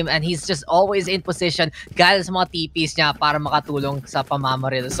the team, and he's just always in position dahil sa mga TPs niya para makatulong sa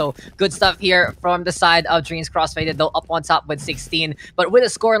pamamaril. So, good stuff here from the side of Dreamz. Crossfaded though, up on top with 16. But with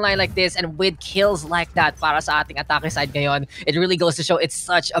a scoreline like this and with kills like that para sa ating atake side ngayon, it really goes to show it's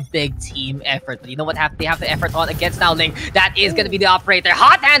such a big team effort. But you know what they have the effort on against Nowling? That is going to be the operator.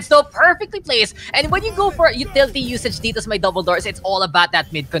 Hot hands though, perfectly placed. And when you go for utility usage dito sa may double doors, it's all about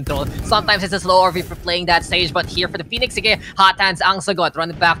that mid control. Sometimes it's a slow RV for playing that stage, but here for the Phoenix, sige, hot hands ang sagot.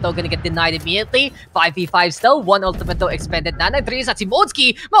 Running back though, gonna get denied immediately. 5v5 still, one ultimate though expended na. Nag-3 at si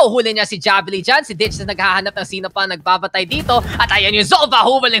Modski, mahuhuli niya si Javili dyan. Si Ditch na naghahanap ng sino pa nagbabatay dito. At ayan yung Zolva,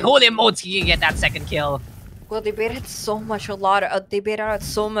 huling-huli. Modski can get that second kill. Well, they baited so much, a lot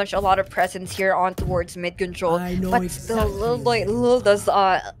of presence here on towards mid control. But still, little does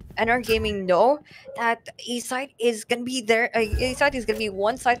NR Gaming know that A side is gonna be there. A side is gonna be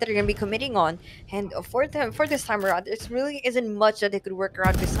one side that they're gonna be committing on, and for this time around, there really isn't much that they could work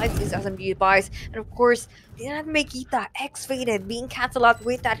around besides these SMG buys. And of course, they didn't make Kita X-faded, being cancelled out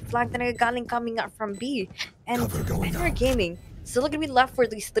with that flank that galing coming up from B. And NR Gaming still gonna be left for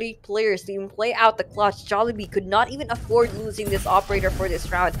these 3 players to even play out the clutch. Jollibee could not even afford losing this operator for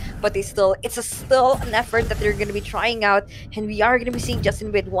this round, but it's still an effort that they're gonna be trying out, and we are gonna be seeing Justin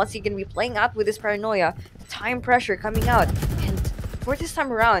Bid once he's gonna be playing out with this paranoia, time pressure coming out, and for this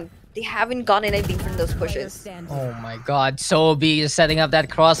time around, they haven't gotten anything from those pushes. Oh my god, Sobi is setting up that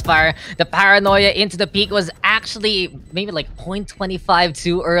crossfire. The paranoia into the peak was actually maybe like 0.25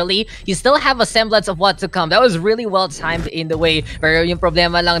 too early. You still have a semblance of what to come. That was really well timed in the way. Pero yung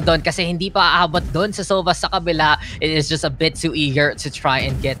problema lang doon kasi hindi pa aabot doon sa Sova sa kabila. It is just a bit too eager to try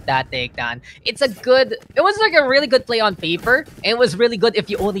and get that takedown. It was like a really good play on paper. And it was really good if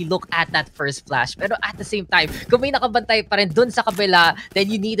you only look at that first flash. Pero at the same time, kung may nakabantay pa rin doon sa kabila, then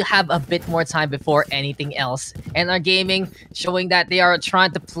you need to have a bit more time before anything else. And our gaming showing that they are trying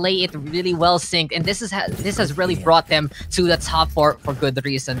to play it really well synced, and this has really brought them to the top 4 for good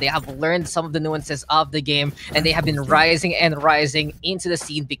reason. They have learned some of the nuances of the game, and they have been rising into the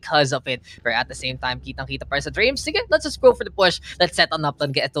scene because of it. But at the same time, kitang-kita para sa Dreamz. Sige, let's just go for the push. Let's set on up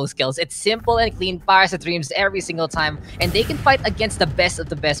and get those kills. It's simple and clean para sa Dreamz every single time, and they can fight against the best of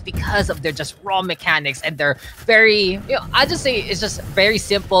the best because of their just raw mechanics and their very, I just say it's just very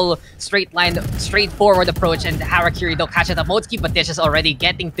simple, straight line, straightforward approach, and Harakiri don't catch it up Modski, but Dish is already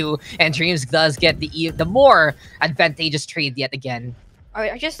getting to, and Dreamz does get the more advantageous trade yet again.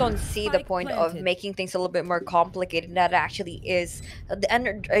 I just don't see the point of making things a little bit more complicated than it actually is. The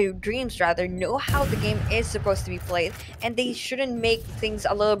Dreamz rather know how the game is supposed to be played, and they shouldn't make things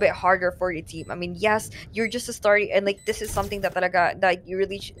a little bit harder for your team. I mean, yes, you're just a starting, and like this is something that you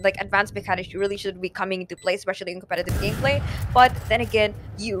really advanced mechanics you really should be coming into play, especially in competitive gameplay. But then again,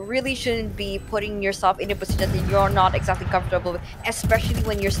 you really shouldn't be putting yourself in a position that you're not exactly comfortable with, especially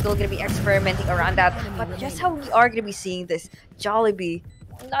when you're still gonna be experimenting around that. But just how we are gonna be seeing this, Jollibee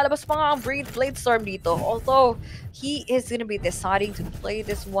lalabas pa nga ang Blade Storm dito. Although, he is gonna be deciding to play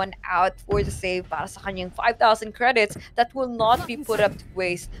this one out for the save para sa kanyang 5,000 credits that will not be put up to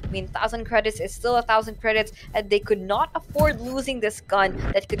waste. I mean, 1,000 credits is still 1,000 credits, and they could not afford losing this gun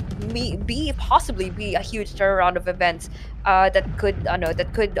that could possibly be a huge turnaround of events that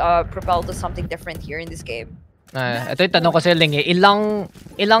could propel to something different here in this game. Ito yung tanong ko sa Ling eh.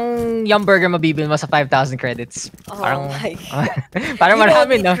 Ilang Yum Burger mabibili mo sa 5,000 credits? Oh Parang, my parang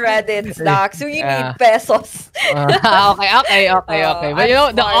marami, no? Credits, Daks. So you need pesos. Okay. But you know,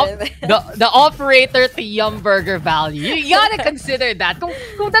 the operator to Yum Burger value, you gotta consider that. Kung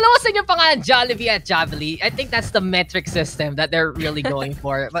dalawa sa inyo pa nga Jollibee at Javelin, I think that's the metric system that they're really going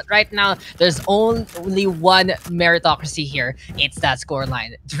for. But right now, there's only one meritocracy here. It's that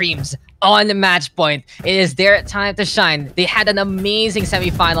scoreline. Dreamz on the match point. It is their time to shine. They had an amazing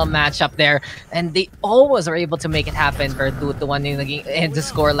semi-final matchup there, and they always are able to make it happen for 2-1 in the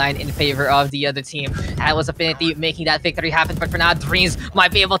scoreline in favor of the other team. That was Affinity making that victory happen, but for now, Dreamz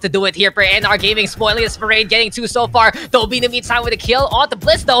might be able to do it here for NR Gaming, spoiling this parade, getting 2 so far. Though in the meantime with a kill on the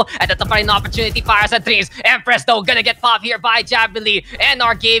Blitz though, and that's an opportunity para sa Dreamz. Empress though, gonna get popped here by Javelin.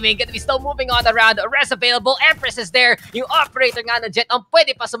 NR Gaming gonna be still moving on around. Arrest available, Empress is there. Yung operator nga na Jet ang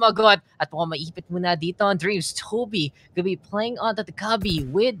pwede pa sumagot. At mukhang maipit muna dito on Dreamz. Toby gonna be playing onto the Cubby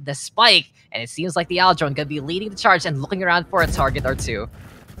with the spike. And it seems like the Aldrone gonna be leading the charge and looking around for a target or two.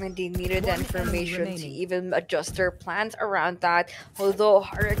 And they needed the information to even adjust their plans around that. Although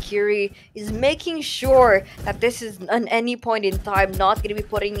Harakiri is making sure that this is at any point in time not going to be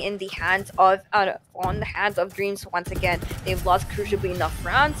putting in the hands of on the hands of Dreamz once again. They've lost crucially enough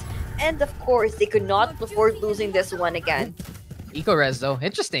rounds, and of course they could not afford losing this one again. Eco res though,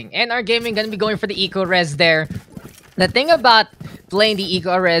 interesting. NR Gaming gonna be going for the eco res there. The thing about playing the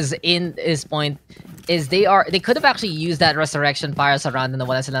eco res in this point is they could have actually used that resurrection para sa round na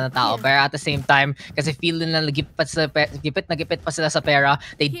wala sila ng tao, but at the same time, kasi feel nila gipit na gipit pa sila sa pera,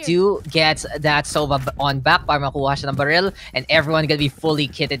 they do get that Sova on back para makuha siya ng barrel, and everyone gonna be fully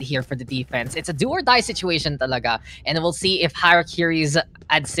kitted here for the defense. It's a do or die situation talaga, and we'll see if Harakiri's,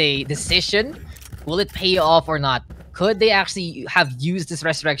 I'd say, decision, will it pay off or not? Could they actually have used this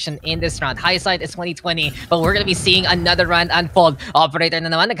resurrection in this round? Hindsight is 2020, but we're gonna be seeing another round unfold. Operator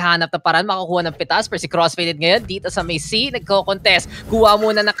na naman, naghahanap na paraan makakuha ng pitas, pero si Crossfaded ngayon dito sa may C, nagko-contest. Kuha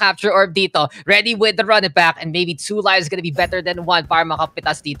muna na capture orb dito. Ready with the run it back, and maybe 2 lives gonna be better than 1 para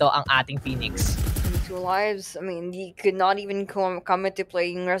makapitas dito ang ating Phoenix. 2 lives. I mean, he could not even come into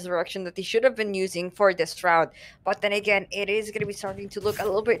playing Resurrection that he should have been using for this round. But then again, it is going to be starting to look a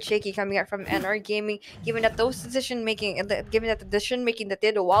little bit shaky coming out from NR Gaming, given that the decision making that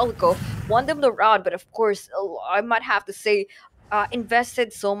did a while ago won them the round. But of course, I might have to say,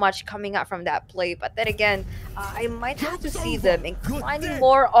 invested so much coming out from that play. But then again, I might have to see them inclining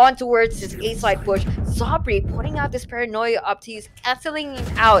more on towards this A-side push. Zobri putting out this paranoia up to use, canceling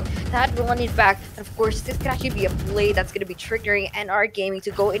out that running back. And of course, this could actually be a play that's going to be triggering NR Gaming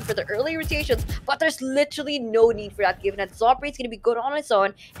to go in for the early rotations. But there's literally no need for that, given that Zobri is going to be good on his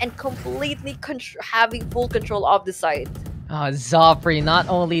own and completely having full control of the side. Zopri not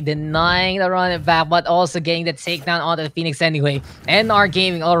only denying the run it back, but also getting the takedown onto the Phoenix anyway. NR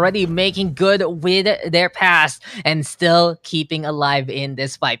Gaming already making good with their pass and still keeping alive in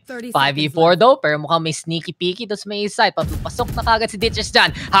this fight. 5v4 though, pero mukhang may sneaky peeky doon sa may side. Papasok na kagad si Ditches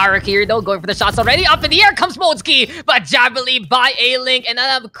dyan. Harakiri though, going for the shots already. Up in the air comes Modski, but Javelin by A-Link, and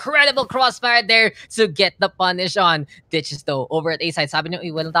an incredible crossfire there to get the punish on. Ditches though, over at A-side. Sabi niyo,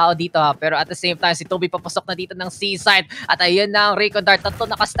 walang tao dito ha. Pero at the same time, si Toby papasok na dito ng C-side. At ayun na ang Rico Dart. Tatlo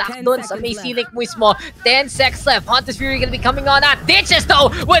nakastack dun sa may C-Link mismo. 10 seconds left. Hunter's Fury gonna be coming on at Ditches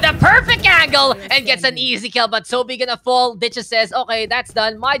though with a perfect angle and gets an easy kill. But Toby gonna fall. Ditches says, okay, that's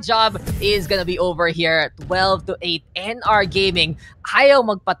done. My job is gonna be over here. 12-8. NR Gaming. Ayaw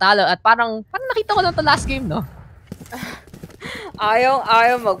magpatalo. At parang nakita ko lang ito last game, no?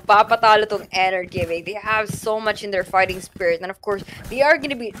 Ayaw magpapatalo tong NR Gaming. They have so much in their fighting spirit, and of course they are going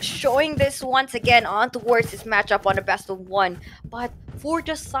to be showing this once again on towards this matchup on a best of 1. But for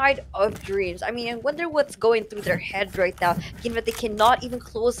the side of Dreamz, I mean, I wonder what's going through their head right now, given that they cannot even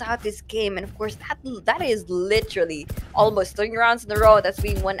close out this game. And of course that is literally almost 3 rounds in a row that's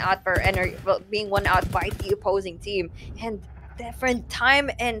being won out for NR, being won out by the opposing team. And different time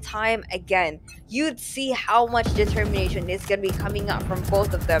and time again, you'd see how much determination is going to be coming out from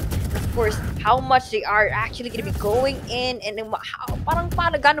both of them. And of course, how much they are actually going to be going in, and parang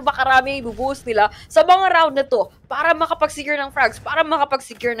gano'n ba karami ibubuhos nila sa mga round na to para makapag-secure ng frags, para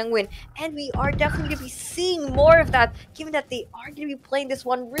makapag-secure ng win. And we are definitely going to be seeing more of that, given that they are going to be playing this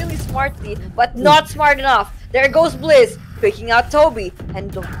one really smartly, but not smart enough. There goes Blitz, picking out Toby.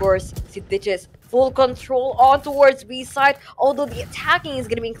 And of course, si Ditches, full control on towards B side, although the attacking is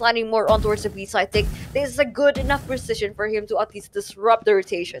going to be inclining more on towards the B side. This is a good enough position for him to at least disrupt the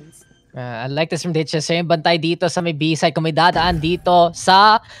rotations. I like this from Ditches. Siya yung bantay dito sa may B-side. Kung may dadaan dito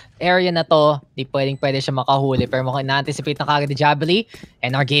sa area na to, di pwede siya makahuli. Pero mukhang na-anticipate na kagad ni Jabali.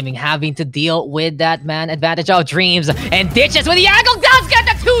 And our gaming having to deal with that man advantage of Dreamz. And Ditches with the angle does get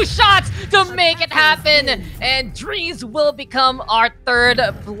the 2 shots to make it happen. And Dreamz will become our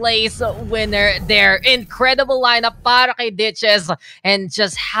 3rd place winner there. Incredible lineup para kay Ditches. And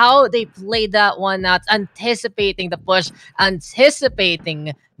just how they played that one out. Anticipating the push.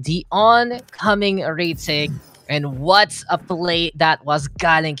 Anticipating the oncoming retake. And what's a play that was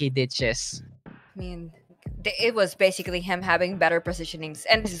galing kay Ditches. I mean, it was basically him having better positionings,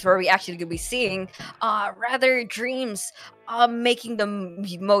 and this is where we actually could be seeing rather Dreamz making the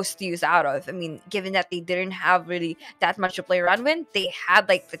most use out of. I mean, given that they didn't have really that much to play around with, they had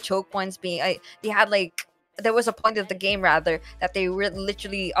like the choke points being they had like, there was a point of the game rather that they were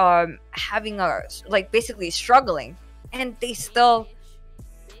literally having a like basically struggling, and they still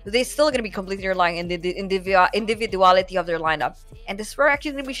going to be completely relying on the individuality of their lineup. And this we're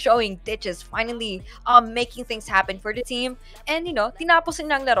actually going to be showing Ditches finally making things happen for the team. And, you know, tinapos ng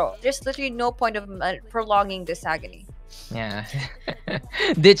laro. There's literally no point of prolonging this agony. Yeah.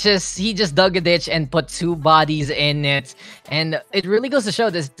 Ditches, he just dug a ditch and put 2 bodies in it. And it really goes to show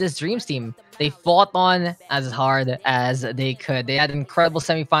this Dreamz team. They fought on as hard as they could. They had incredible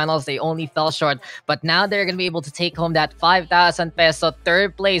semifinals. They only fell short. But now they're going to be able to take home that 5,000 peso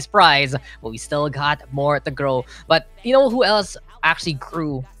 3rd place prize. But we still got more to grow. But you know who else actually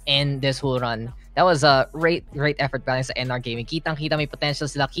grew in this whole run? That was a great effort galing sa NR Gaming. Kitang-kita may potential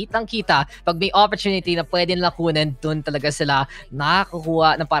sila. Kitang-kita pag may opportunity na pwede nila kunin, dun talaga sila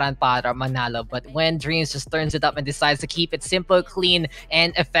nakakuha ng paraan para manalo. But when Dreamz just turns it up and decides to keep it simple, clean,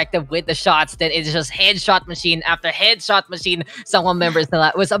 and effective with the shots, then it's just headshot machine after headshot machine sa mga members nila.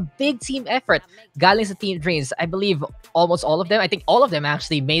 It was a big team effort galing sa Team Dreamz. I believe almost all of them, I think all of them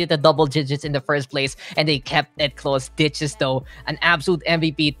actually made it to double digits in the first place, and they kept it close. Ditches though, an absolute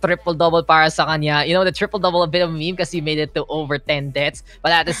MVP, triple-double para sa kanya. You know, the triple-double, a bit of a meme because he made it to over 10 deaths.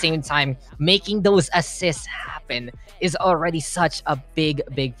 But at the same time, making those assists happen is already such a big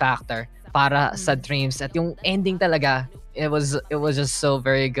factor para sa Dreamz. At yung ending talaga, it was just so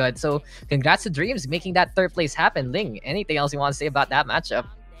very good. So congrats to Dreamz making that 3rd place happen. Ling, anything else you want to say about that matchup?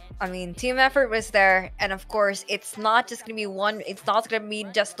 I mean, team effort was there, and of course, it's not just gonna be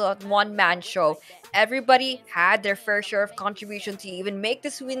just a one-man show. Everybody had their fair share of contribution to even make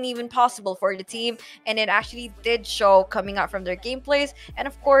this win even possible for the team, and it actually did show coming out from their gameplays, and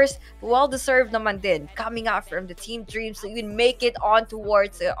of course, well-deserved naman din coming out from the Team Dreamz to even make it on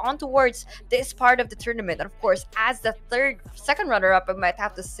towards this part of the tournament, and of course, as the second runner-up, I might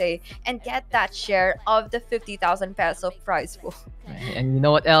have to say, and get that share of the 50,000 peso prize pool. And you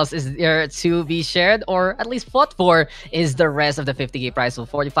know what else is there to be shared or at least fought for is the rest of the 50k prize pool.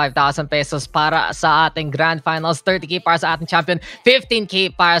 45,000 pesos para sa ating grand finals, 30k para sa ating champion,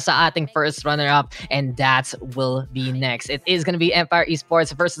 15k para sa ating first runner-up, and that will be next. It is going to be Empire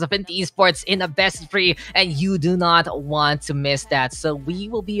Esports versus Affinity Esports in a best of 3, and you do not want to miss that. So we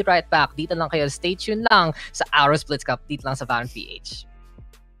will be right back. Dito lang kayo. Stay tuned lang sa Aorus Blitz Cup. Dito lang sa Valorant PH.